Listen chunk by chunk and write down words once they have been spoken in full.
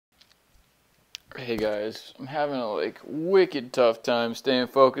Hey guys, I'm having a wicked tough time staying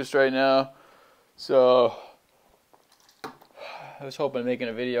focused right now. So I was hoping making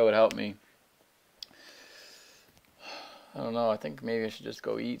a video would help me. I don't know, I think maybe I should just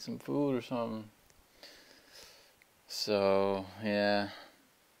go eat some food or something. So yeah,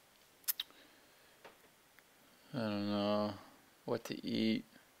 I don't know what to eat.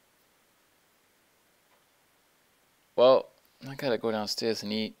 Well, I gotta go downstairs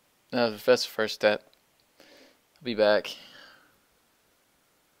and eat. That's the first step. I'll be back.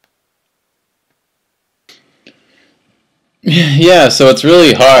 Yeah, so it's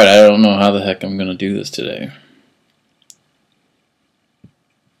really hard. I don't know how the heck I'm gonna do this today.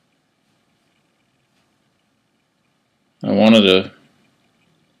 I wanted to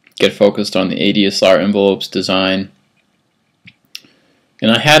get focused on the adsr envelopes design,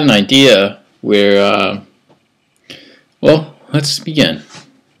 and I had an idea where, well, let's begin.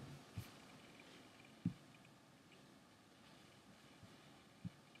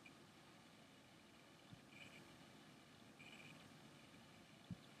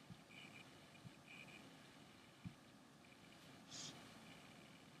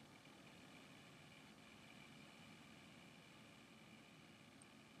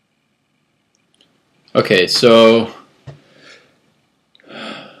 Okay, so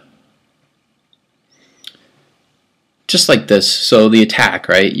just like this. So the attack,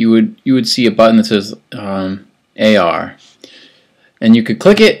 right? You would see a button that says AR, and you could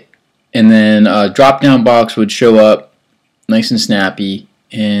click it, and then a drop-down box would show up, nice and snappy,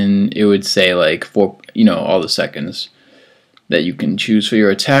 and it would say like all the seconds that you can choose for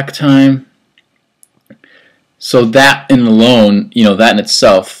your attack time. So that in alone, that in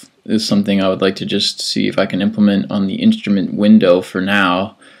itself is something I would like to just see if I can implement on the instrument window for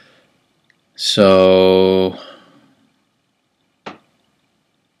now. So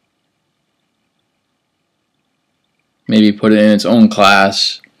maybe put it in its own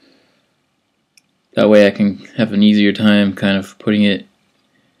class. That way I can have an easier time kind of putting it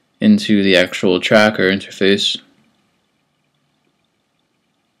into the actual tracker interface.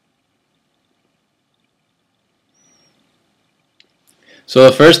 So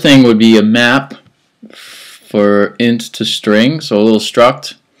the first thing would be a map for int to string, so a little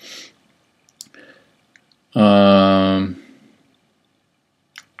struct.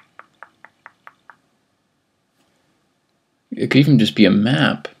 It could even just be a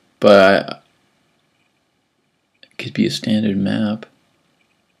map, but it could be a standard map.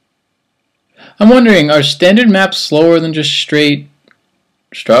 I'm wondering, are standard maps slower than just straight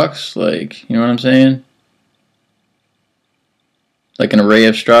structs? Like, you know what I'm saying? Like an array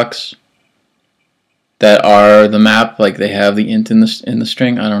of structs that are the map, like they have the int in the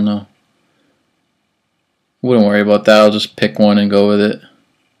string. I don't know. Wouldn't worry about that. I'll just pick one and go with it.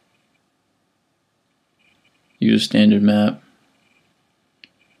 Use a standard map.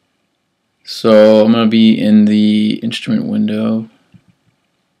 So I'm going to be in the instrument window.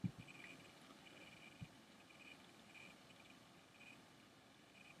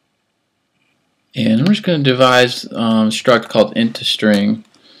 And I'm just going to devise a struct called int to string.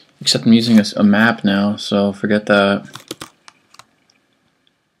 Except I'm using a map now, so forget that.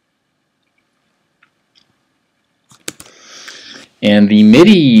 And the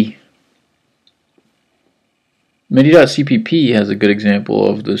MIDI.cpp has a good example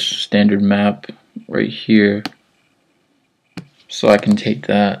of this standard map right here. So I can take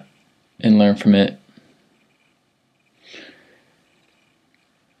that and learn from it.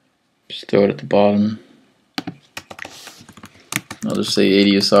 Just throw it at the bottom. I'll just say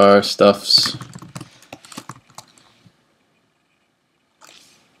adsr stuffs.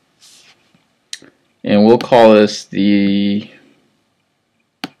 And we'll call this I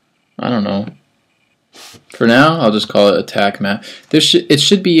don't know. For now, I'll just call it attack map. It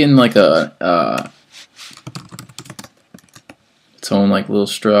should be in like a its own like little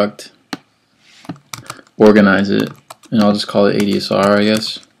struct. Organize it, and I'll just call it adsr, I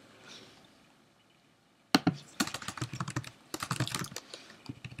guess.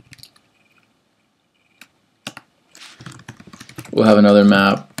 We'll have another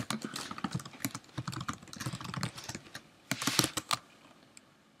map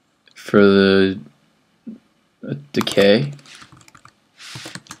for the decay.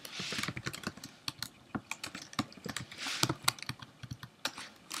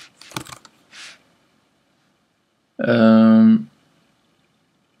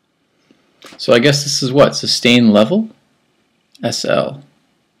 So I guess this is what? Sustain level? SL.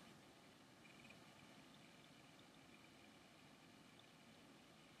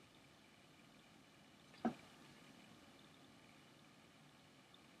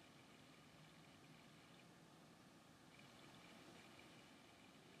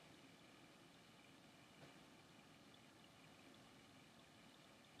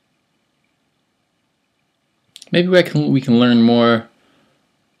 Maybe we can learn more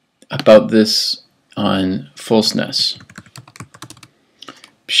about this on full SNES.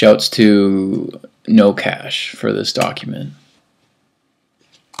 Shouts to no cache for this document.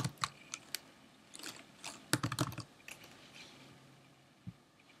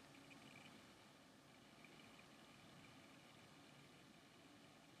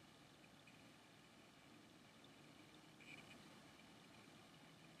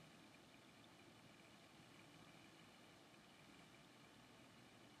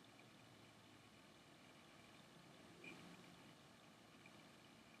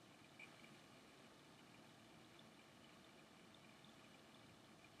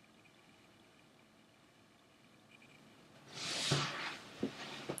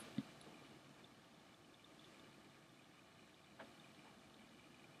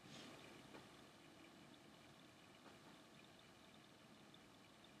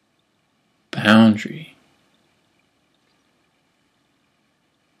 Boundary.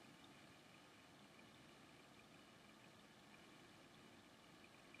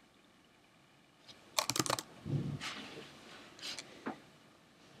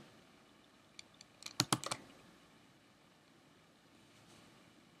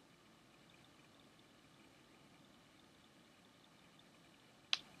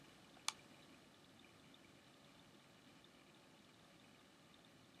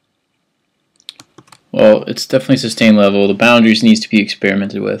 Well, it's definitely sustained level. The boundaries needs to be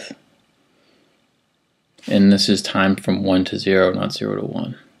experimented with. And this is time from 1 to 0, not 0 to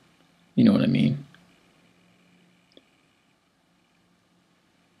 1. You know what I mean.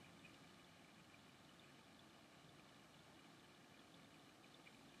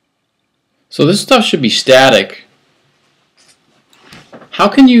 So this stuff should be static. How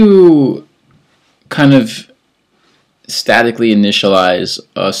can you kind of statically initialize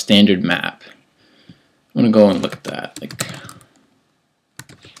a standard map? I'm going to go and look at that.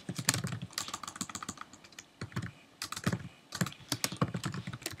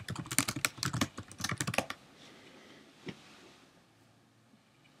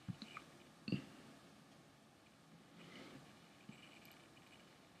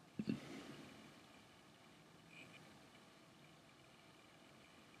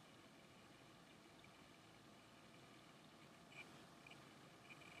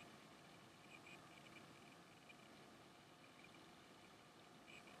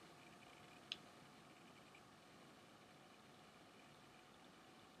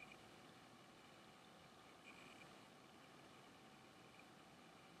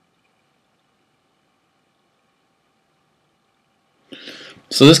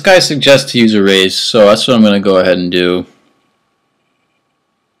 So this guy suggests to use arrays, so that's what I'm going to go ahead and do.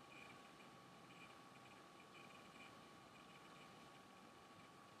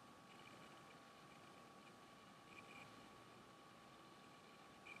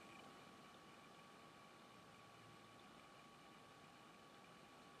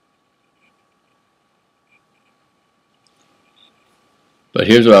 But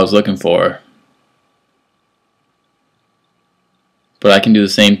here's what I was looking for. But I can do the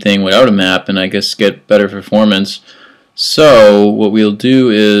same thing without a map and I guess get better performance. So what we'll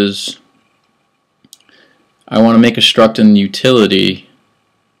do is I want to make a struct in utility.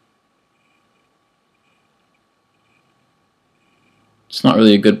 It's not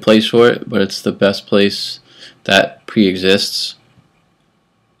really a good place for it, but it's the best place that pre-exists.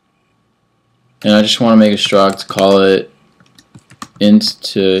 And I just want to make a struct, call it int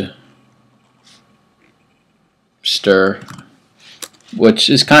to stir, which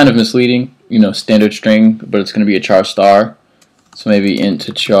is kind of misleading, you know, standard string, but it's going to be a char star. So maybe int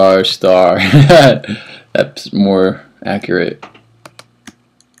to char star. That's more accurate.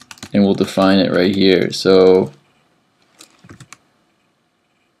 And we'll define it right here. So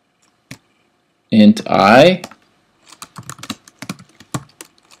int I.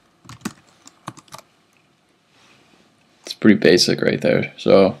 It's pretty basic right there.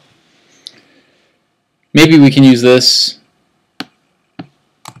 So maybe we can use this.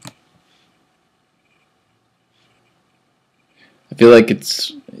 I feel like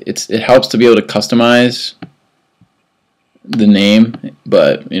it helps to be able to customize the name,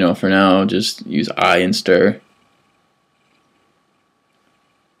 but you know, for now, just use I and stir.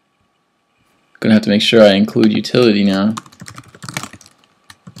 Gonna have to make sure I include utility now.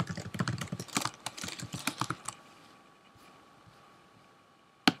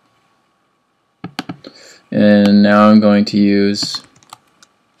 And now I'm going to use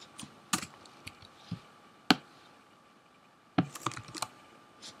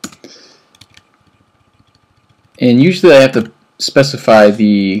and usually I have to specify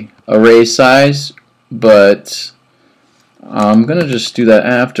the array size but I'm gonna just do that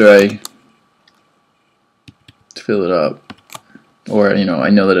after I fill it up, or I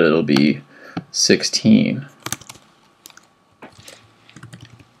know that it'll be 16.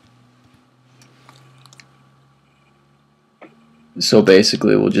 So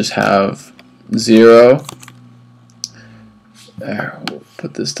basically we'll just have 0. There, we'll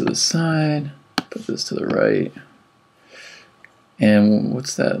put this to the side, put this to the right, and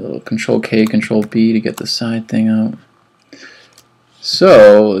what's that little Control K, Control B to get the side thing out.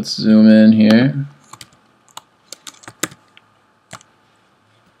 So let's zoom in here.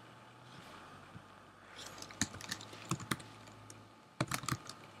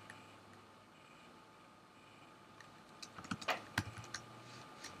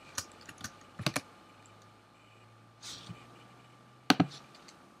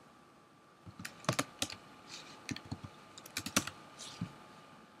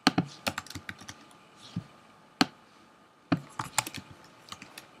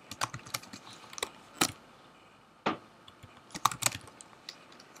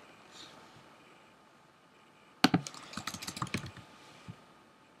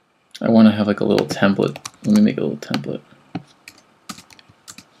 I want to have like a little template. Let me make a little template.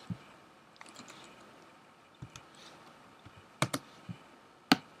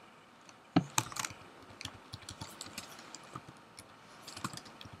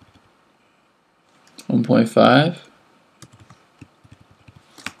 .5.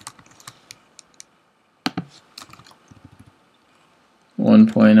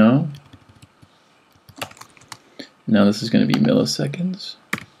 Now this is going to be milliseconds.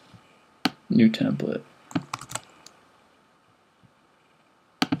 New template.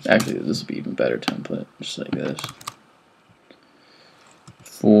 Actually, this will be even better template, just like this.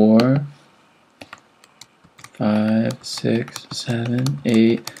 4, 5, 6, 7,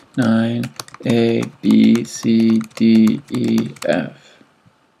 8, 9, A, B, C, D, E, F.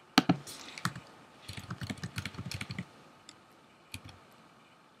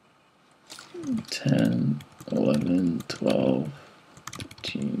 Ten, 11, 12,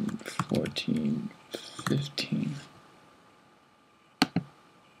 13, 14, 15.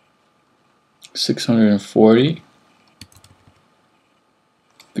 640,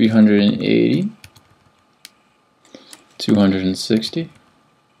 380, 260,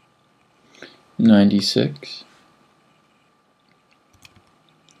 96,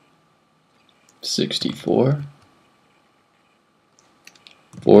 64,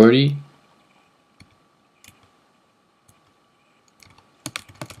 40,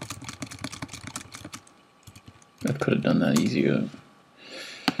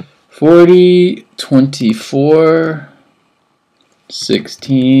 40, 24,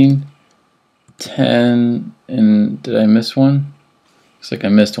 16, 10, and did I miss one? Looks like I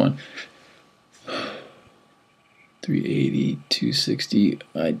missed one. 380, 260,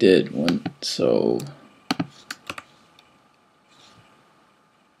 I did one, so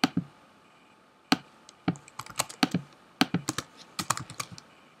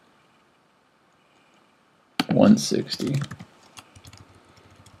 $160.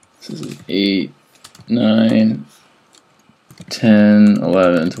 This is 8, 9, 10,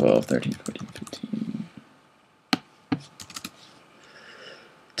 11, 12, 13, 14, 15.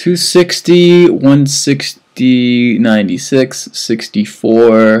 260, 160, 96,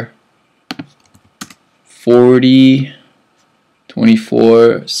 64, 40,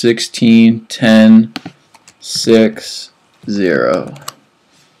 24, 16, 10, 6, 0.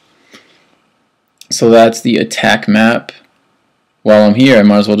 So that's the attack map. While I'm here, I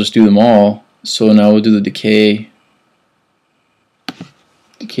might as well just do them all. So now we'll do the decay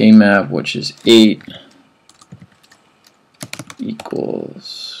map, which is 8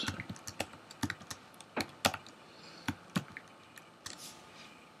 equals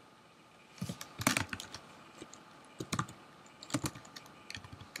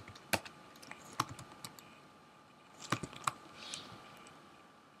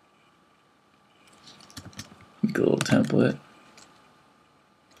make a little template.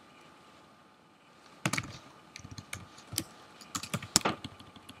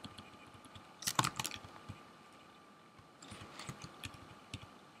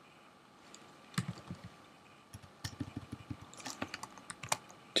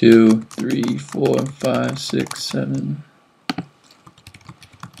 Two, 3, 4, 5, 6, 7.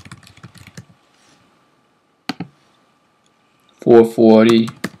 440,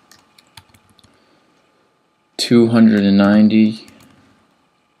 290,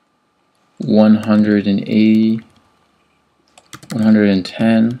 180,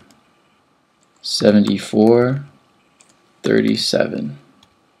 110, 74, 37.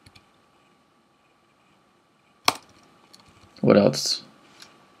 What else?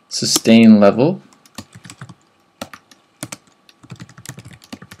 Sustain level.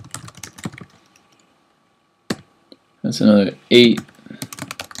 That's another 8.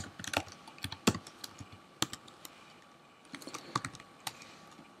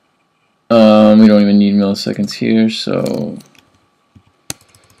 We don't even need milliseconds here, so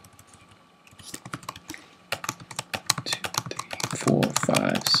 2, 3, 4,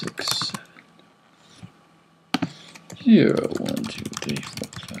 5, 6, 7. 0, 1, 2, 3, 4,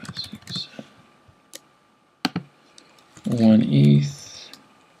 5, 6, 7. 1 ETH,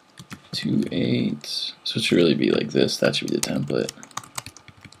 2 8. So it should really be like this. That should be the template.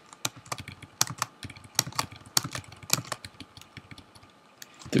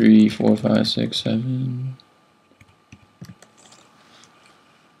 Three, 4, 5, 6, 7.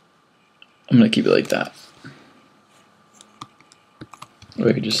 I'm gonna keep it like that. Or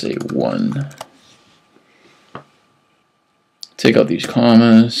I could just say 1. Take out these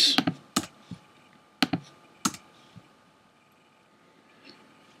commas.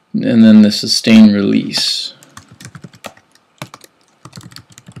 And then the sustain release.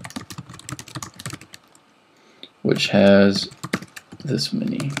 Which has this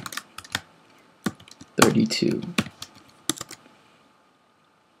many. 32.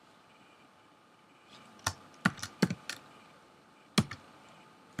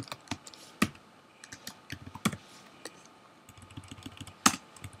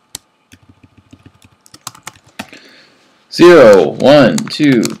 Zero, 1,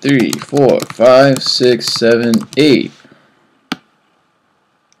 2, 3, 4, 5, 6, 7, 8.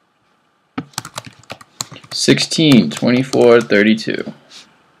 16, 24, 32.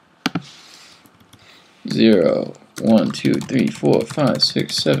 0, 1, 2, 3, 4, 5,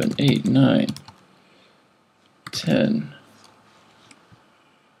 6, 7, 8, 9, 10,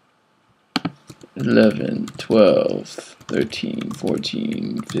 11, 12, 13,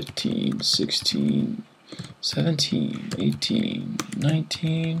 14, 15, 16, 17, 18,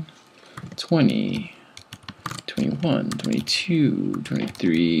 19, 20, 21, 22,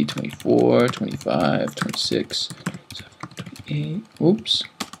 23, 24, 25, 26, 27, 28, oops,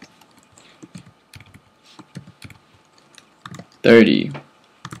 30,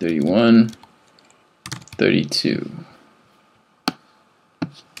 31, 32.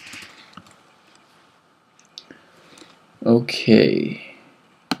 Okay.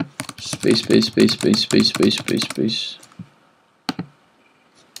 Space.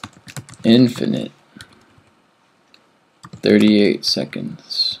 Infinite. 38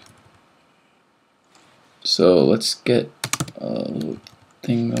 seconds. So let's get a little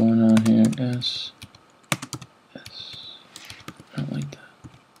thing going on here. S. I don't like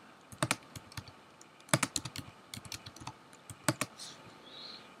that.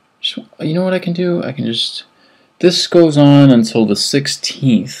 So, you know what I can do? I can just... This goes on until the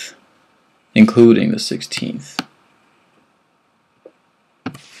 16th, including the 16th.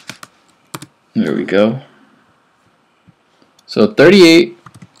 There we go. So 38,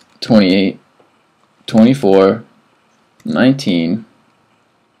 28, 24, 19,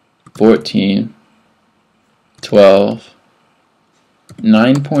 14, 12,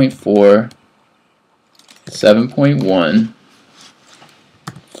 9.4, 7.1,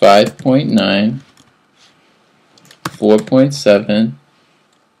 5.9, 4.7,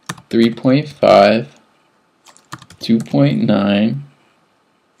 3.5, 2.9,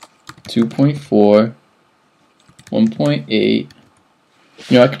 2.4, 1.8.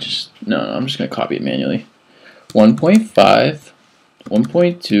 You know, I could just, no, I'm just going to copy it manually. 1.5,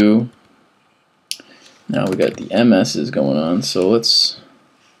 1.2. Now we got the MS's going on, so let's...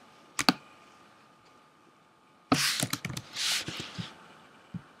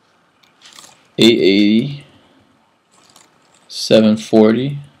 $880,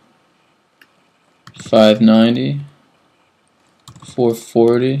 $740, $590,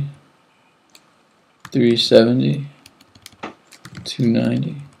 $440, $370,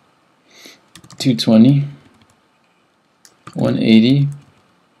 $290, $220, $180,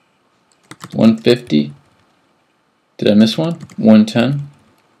 $150. Did I miss one? $110,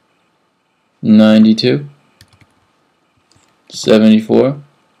 $92, $74,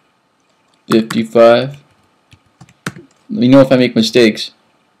 $55. You know, if I make mistakes,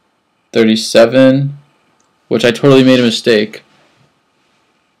 $37, which I totally made a mistake.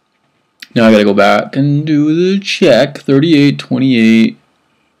 Now I gotta go back and do the check. 38, 28,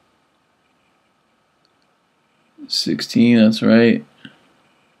 16, that's right.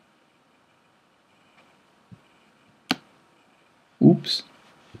 Oops.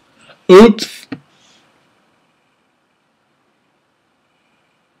 Oops.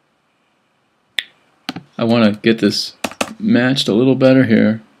 I want to get this matched a little better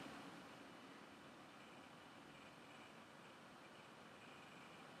here.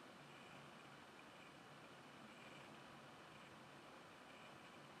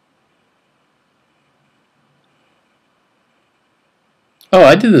 Oh,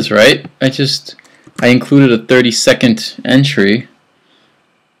 I did this right. I included a 30-second entry.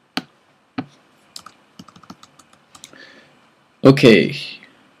 Okay.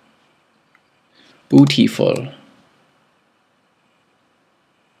 Beautiful.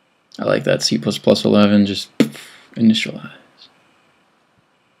 I like that C++ 11, just initialize.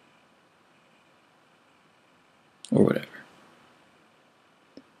 Or whatever.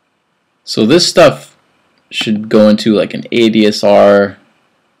 So this stuff should go into like an adsr.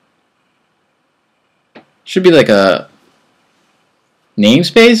 Should be like a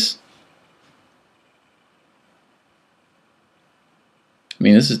namespace. I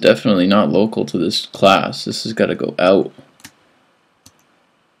mean, this is definitely not local to this class. This has got to go out.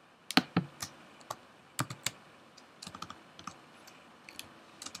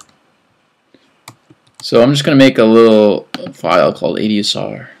 So I'm just going to make a little file called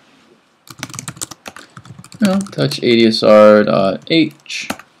adsr. Touch adsr.h.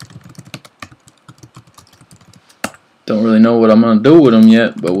 Don't really know what I'm going to do with them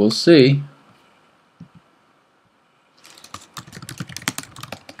yet, but we'll see.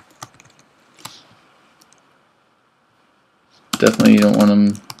 Definitely you don't want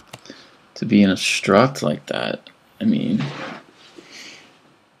them to be in a struct like that. I mean,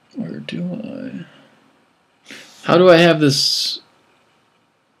 where do I? How do I have this?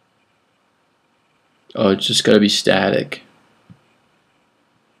 Oh, it's just got to be static.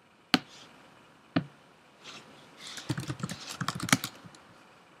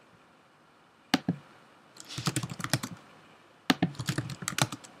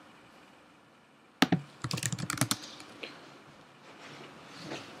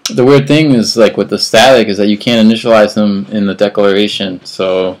 The weird thing is, like with the static, is that you can't initialize them in the declaration,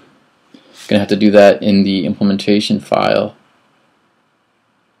 so you're gonna have to do that in the implementation file.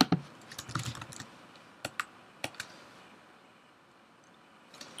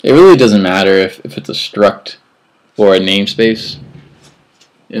 It really doesn't matter if it's a struct or a namespace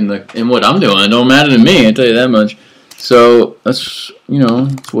in what I'm doing. It don't matter to me, I tell you that much. So that's,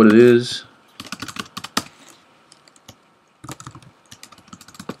 that's what it is.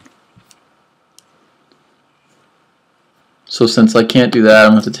 So since I can't do that,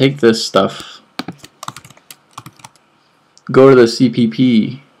 I'm going to have to take this stuff, go to the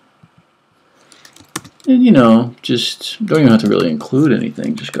CPP, and just don't even have to really include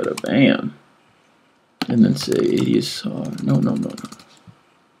anything, just go to BAM, and then say adsr, no.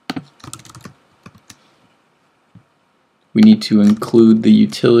 We need to include the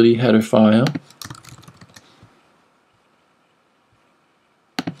utility header file.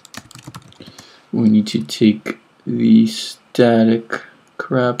 We need to take the static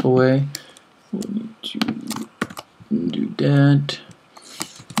crap away. We need to do that.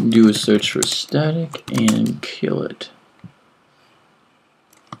 Do a search for static and kill it.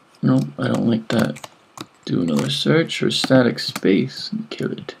 Nope, I don't like that. Do another search for static space and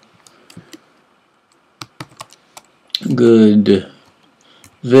kill it. Good.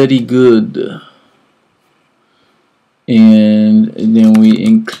 Very good. And then we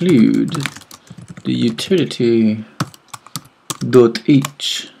include the utility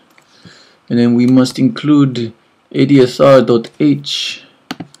 .h, and then we must include adsr.h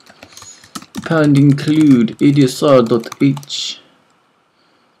and include adsr.h.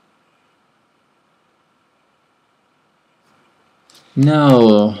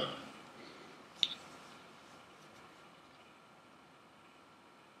 Now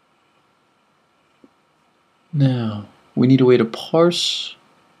we need a way to parse.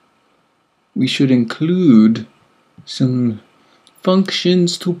 We should include some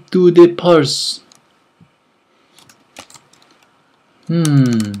functions to do the parse.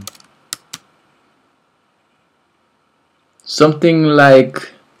 Something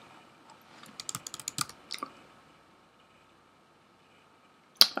like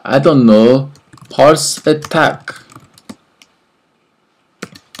I don't know, parse attack.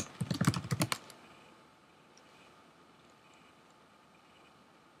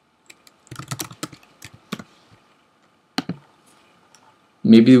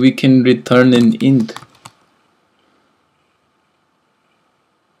 Maybe we can return an int.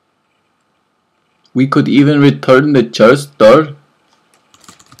 We could even return the char star.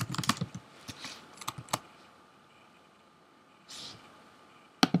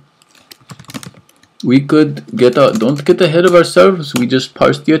 We could don't get ahead of ourselves. We just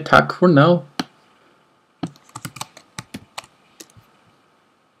parse the attack for now.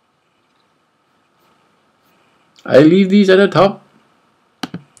 I leave these at the top.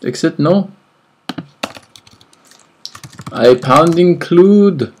 Exit no. I pound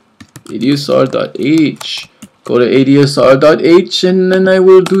include adsr.h. Go to adsr.h and then I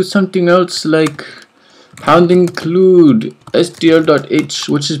will do something else like pound include str.h,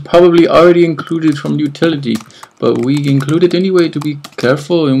 which is probably already included from utility, but we include it anyway to be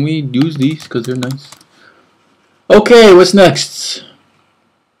careful, and we use these because they're nice. Okay, what's next?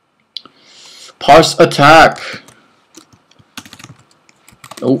 Parse attack.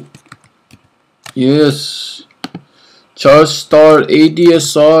 Oh, yes. Char star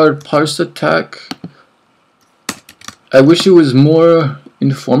adsr parse attack. I wish it was more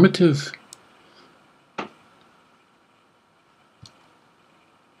informative.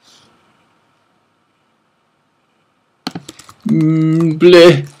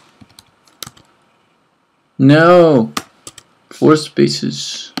 Bleh. No. 4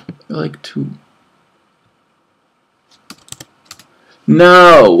 spaces. I like 2.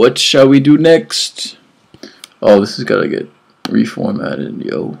 Now, what shall we do next? Oh, this has got to get reformatted,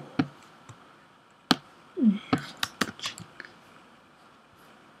 yo.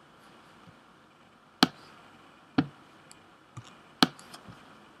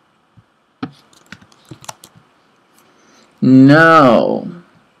 Now,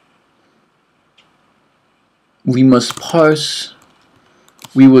 we must parse.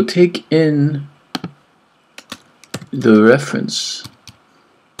 We will take in the reference.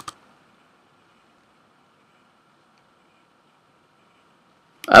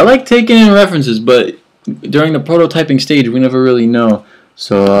 I like taking in references, but during the prototyping stage we never really know,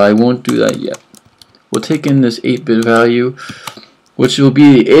 so I won't do that yet. We'll take in this 8-bit value, which will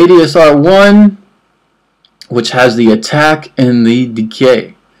be ADSR1, which has the attack and the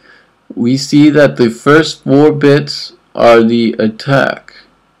decay. We see that the first 4 bits are the attack.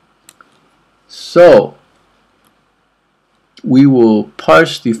 So we will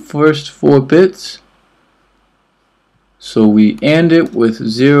parse the first 4 bits. So we AND it with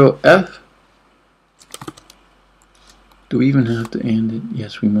 0F. Do we even have to AND it?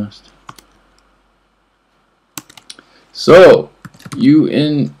 Yes, we must. So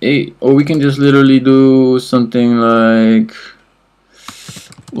UN8, or we can just literally do something like,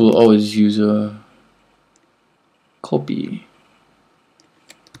 we'll always use a copy.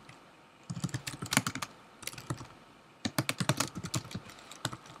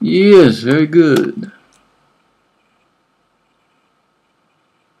 Yes, very good.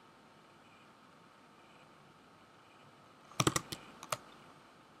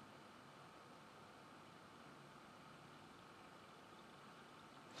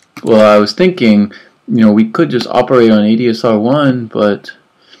 Well, I was thinking, we could just operate on ADSR1, but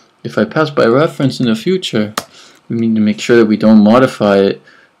if I pass by reference in the future, we need to make sure that we don't modify it.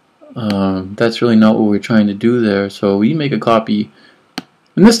 That's really not what we're trying to do there. So we make a copy,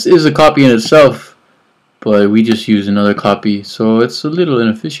 and this is a copy in itself, but we just use another copy, so it's a little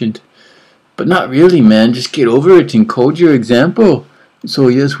inefficient. But not really, man. Just get over it and code your example. So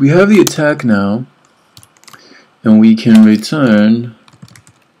yes, we have the attack now, and we can return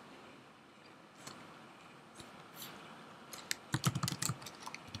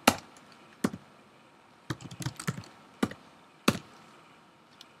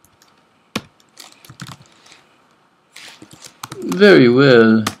very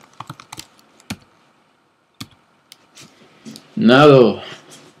well. Now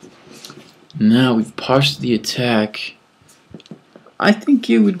we've parsed the attack. I think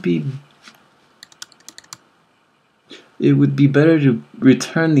it would be better to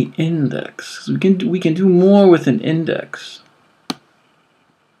return the index. We can do more with an index.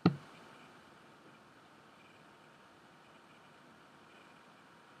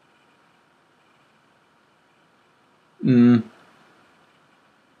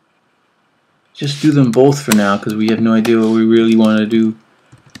 Just do them both for now because we have no idea what we really want to do.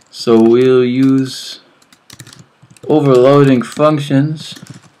 So we'll use overloading functions.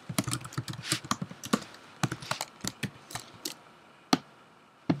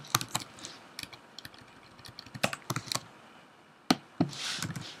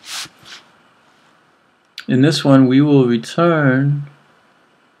 In this one we will return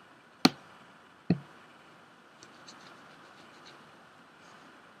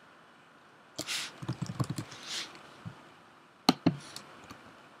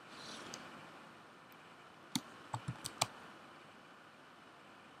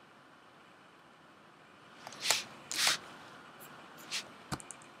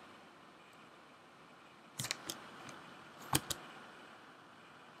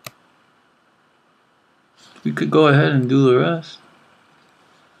we could go ahead and do the rest.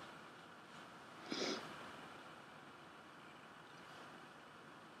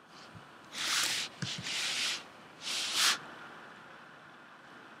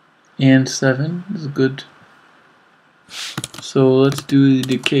 and 7 is good. So let's do the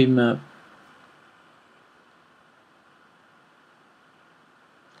decay map.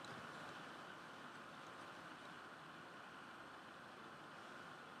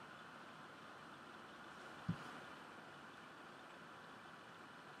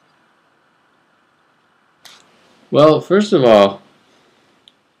 Well, first of all,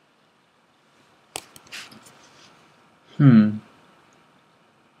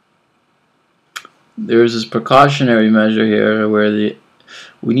 there's this precautionary measure here where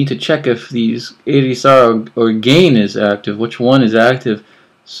we need to check if these adsr or gain is active, which one is active.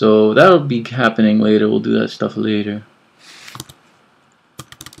 So that'll be happening later. We'll do that stuff later.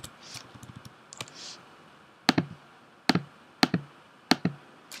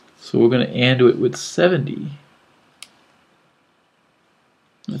 So we're going to AND it with 70.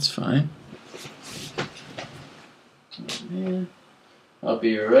 That's fine. Yeah. I'll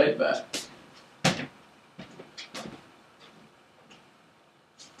be right back.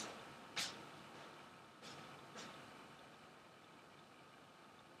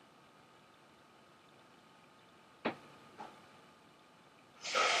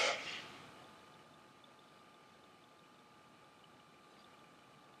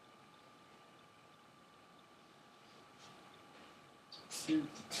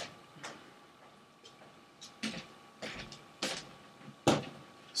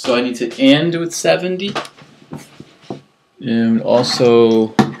 So I need to AND with 70, and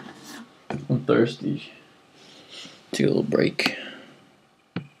also I'm thirsty. Take a little break.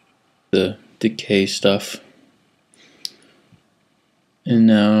 The decay stuff, and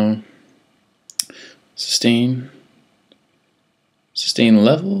now sustain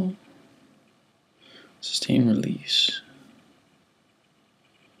level, sustain release.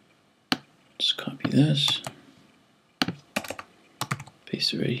 Just copy this.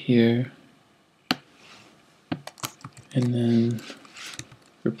 Paste it right here, and then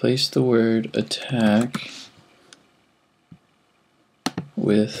replace the word attack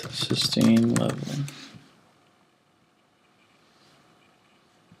with sustain level.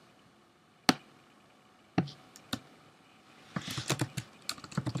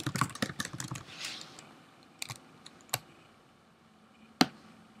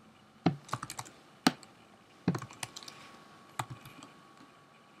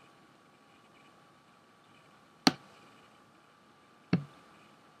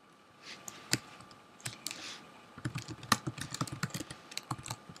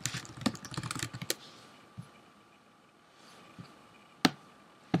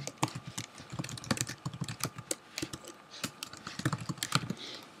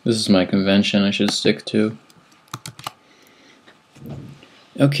 This is my convention I should stick to.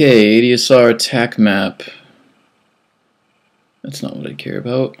 Okay, ADSR attack map. That's not what I care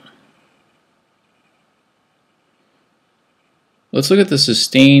about. Let's look at the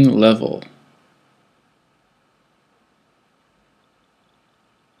sustain level.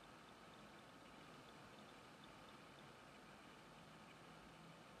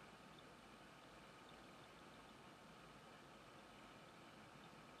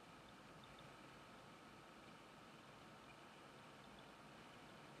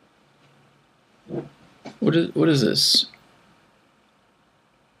 What is this?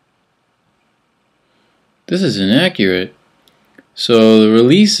 This is inaccurate. So the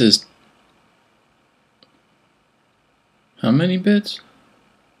release is how many bits?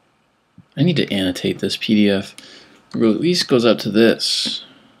 I need to annotate this PDF. Release goes up to this.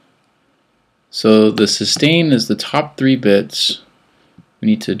 So the sustain is the top 3 bits. We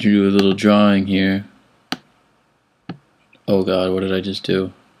need to do a little drawing here. Oh god, what did I just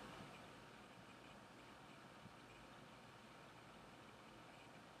do?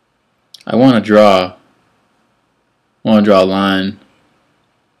 I want to draw a line.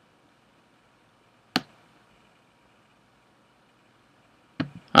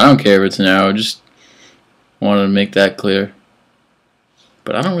 I don't care if it's an arrow, just wanted to make that clear.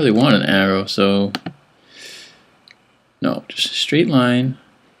 But I don't really want an arrow, so no, just a straight line,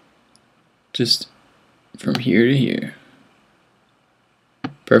 just from here to here.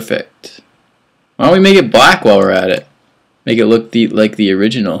 Perfect. Why don't we make it black while we're at it? Make it look like the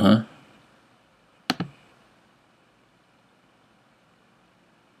original, huh?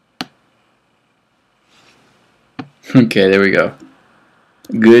 Okay, there we go.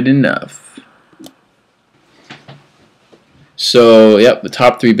 Good enough. So, yep, the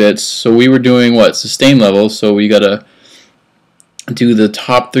top 3 bits. So we were doing what? Sustain level. So we gotta do the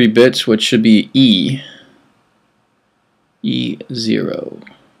top 3 bits, which should be E. E0.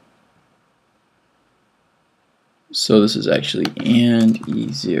 So this is actually and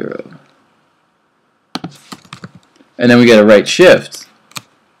E0. And then we got to write shift.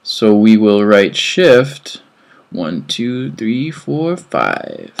 So we will write shift 1, 2, 3, 4,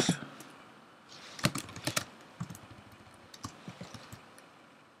 5.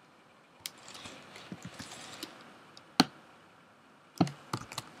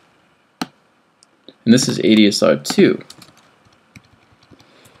 And this is adsr 2.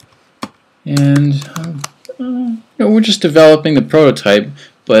 And we're just developing the prototype,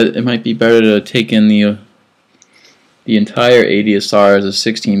 but it might be better to take in the entire adsr as a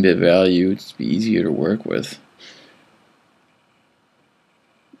 16-bit value. It'd be easier to work with.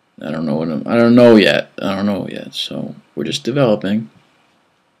 I don't know yet. So we're just developing.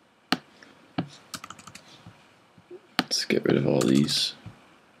 Let's get rid of all these.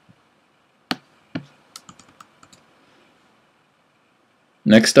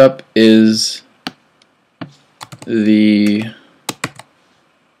 Next up is the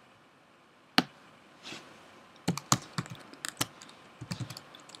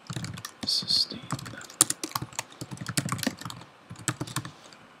sustain.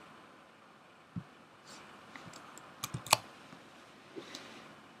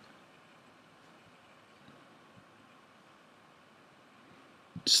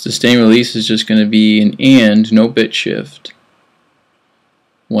 Sustain release is just going to be an and, no bit shift,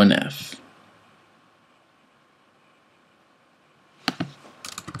 1F.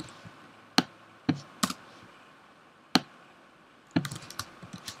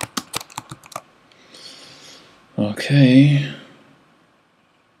 Okay.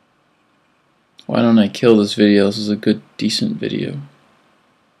 Why don't I kill this video? This is a good, decent video.